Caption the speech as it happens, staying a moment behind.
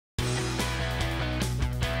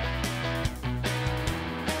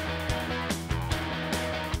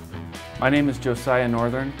My name is Josiah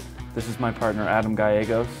Northern. This is my partner Adam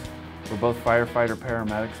Gallegos. We're both firefighter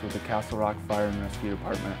paramedics with the Castle Rock Fire and Rescue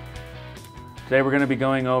Department. Today we're going to be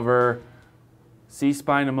going over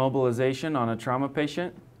C-spine immobilization on a trauma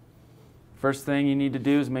patient. First thing you need to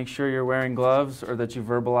do is make sure you're wearing gloves or that you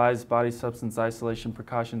verbalize body substance isolation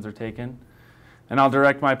precautions are taken. And I'll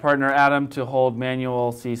direct my partner Adam to hold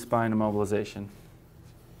manual C-spine immobilization.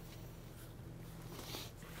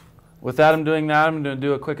 With Adam doing that, I'm going to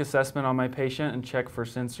do a quick assessment on my patient and check for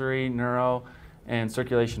sensory, neuro, and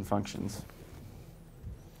circulation functions.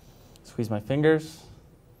 Squeeze my fingers.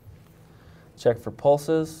 Check for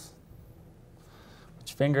pulses.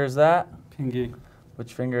 Which finger is that? Pinky.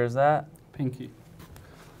 Which finger is that? Pinky.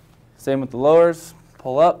 Same with the lowers.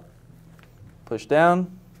 Pull up, push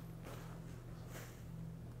down.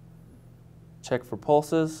 Check for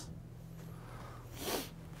pulses.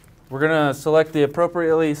 We're going to select the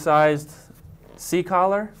appropriately sized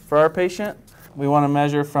C-collar for our patient. We want to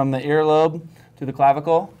measure from the earlobe to the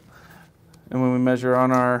clavicle. And when we measure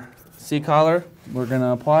on our C-collar, we're going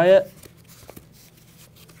to apply it.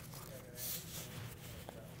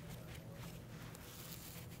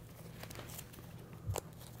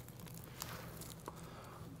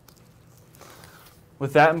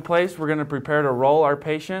 With that in place, we're going to prepare to roll our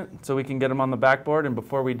patient so we can get him on the backboard. And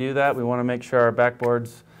before we do that, we want to make sure our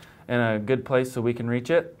backboard's in a good place so we can reach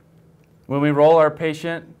it. When we roll our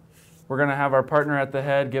patient, we're going to have our partner at the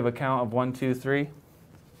head give a count of 1, 2, 3.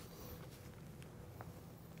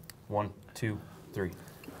 1, 2, 3.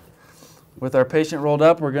 With our patient rolled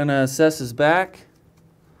up, we're going to assess his back.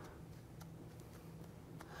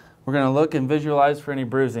 We're going to look and visualize for any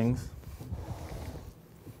bruisings.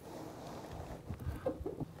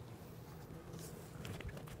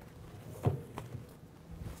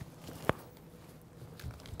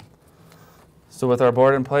 So with our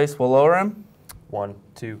board in place, we'll lower him. 1,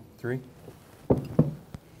 2, 3. And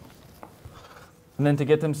then to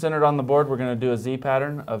get them centered on the board, we're going to do a Z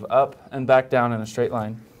pattern of up and back down in a straight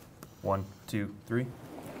line. 1, 2, 3.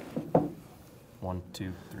 1,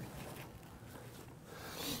 2, 3.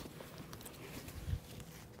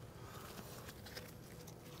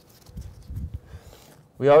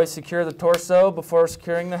 We always secure the torso before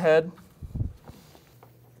securing the head.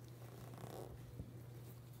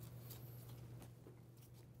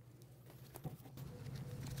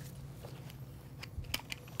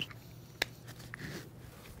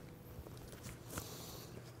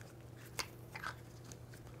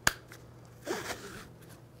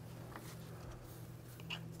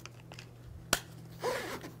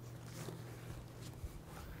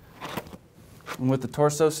 And with the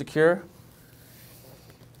torso secure,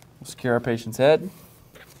 we'll secure our patient's head.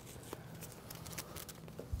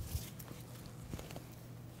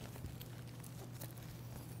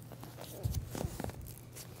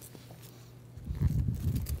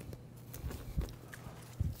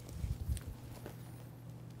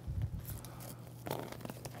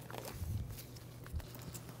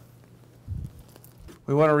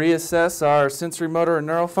 We want to reassess our sensory motor and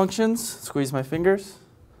neural functions. Squeeze my fingers.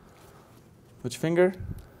 Which finger?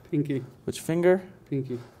 Pinky. Which finger?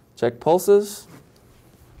 Pinky. Check pulses.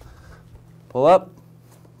 Pull up,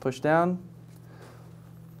 push down.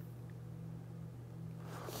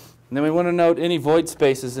 And then we want to note any void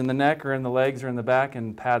spaces in the neck or in the legs or in the back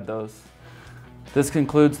and pad those. This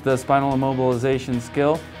concludes the spinal immobilization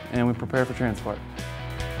skill, and we prepare for transport.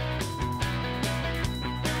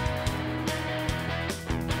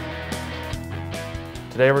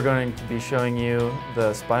 Today we're going to be showing you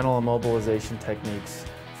the spinal immobilization techniques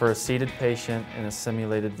for a seated patient in a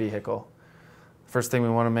simulated vehicle. First thing we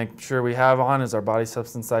want to make sure we have on is our body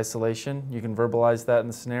substance isolation. You can verbalize that in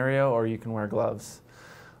the scenario or you can wear gloves.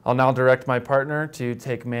 I'll now direct my partner to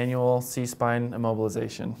take manual C-spine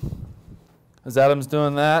immobilization. As Adam's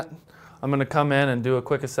doing that, I'm going to come in and do a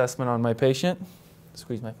quick assessment on my patient.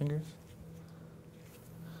 Squeeze my fingers.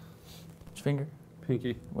 Which finger?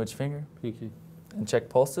 Pinky. Which finger? Pinky. And check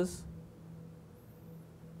pulses.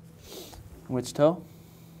 Which toe?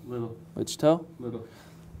 Little. Which toe? Little.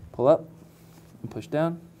 Pull up and push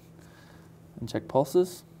down and check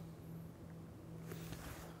pulses.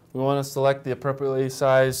 We want to select the appropriately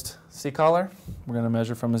sized C-collar. We're going to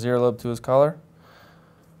measure from his earlobe to his collar.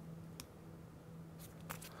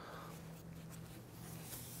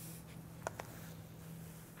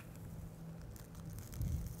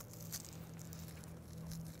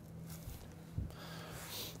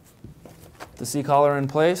 The C-collar in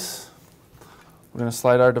place, we're going to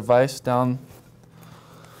slide our device down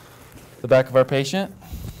the back of our patient.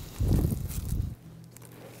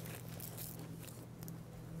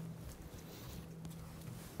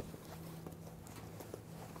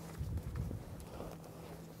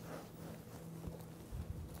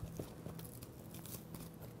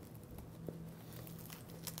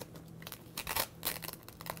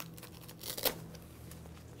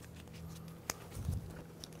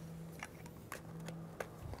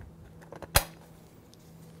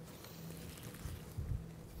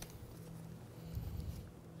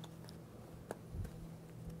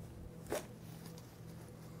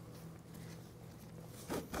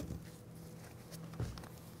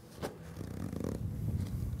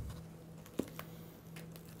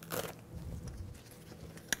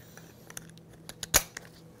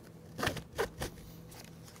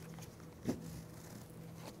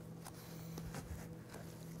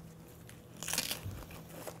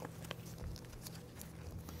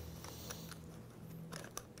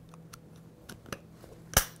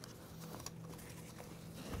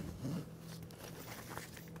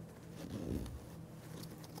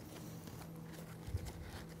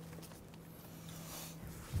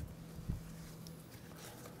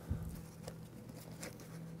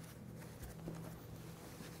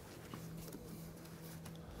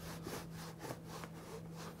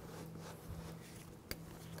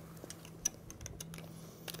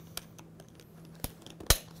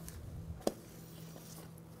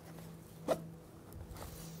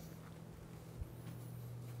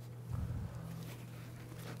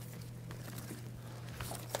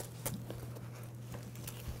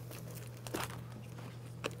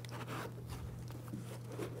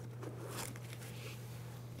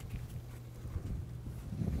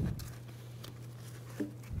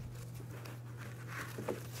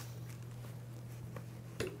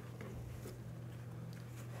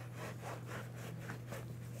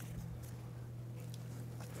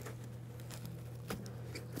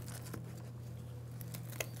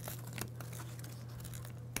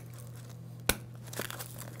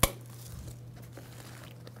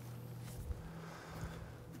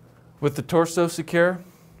 With the torso secure,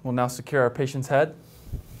 we'll now secure our patient's head.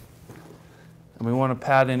 And we want to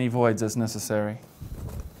pad any voids as necessary.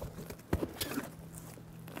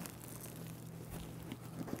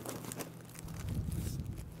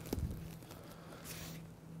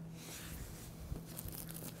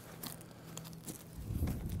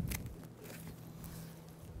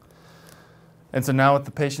 And so now with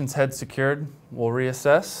the patient's head secured, we'll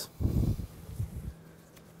reassess.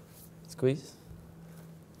 Squeeze.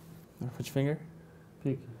 Put your finger.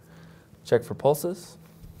 Pinky. Check for pulses.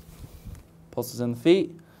 Pulses in the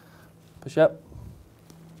feet. Push up.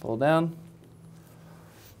 Pull down.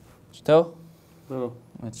 Watch your toe. Little.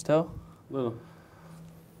 Watch your toe. Little.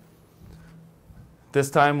 This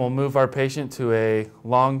time we'll move our patient to a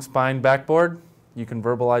long spine backboard. You can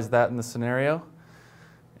verbalize that in the scenario.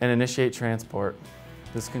 And initiate transport.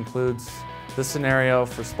 This concludes this scenario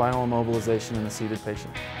for spinal immobilization in a seated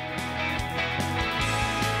patient.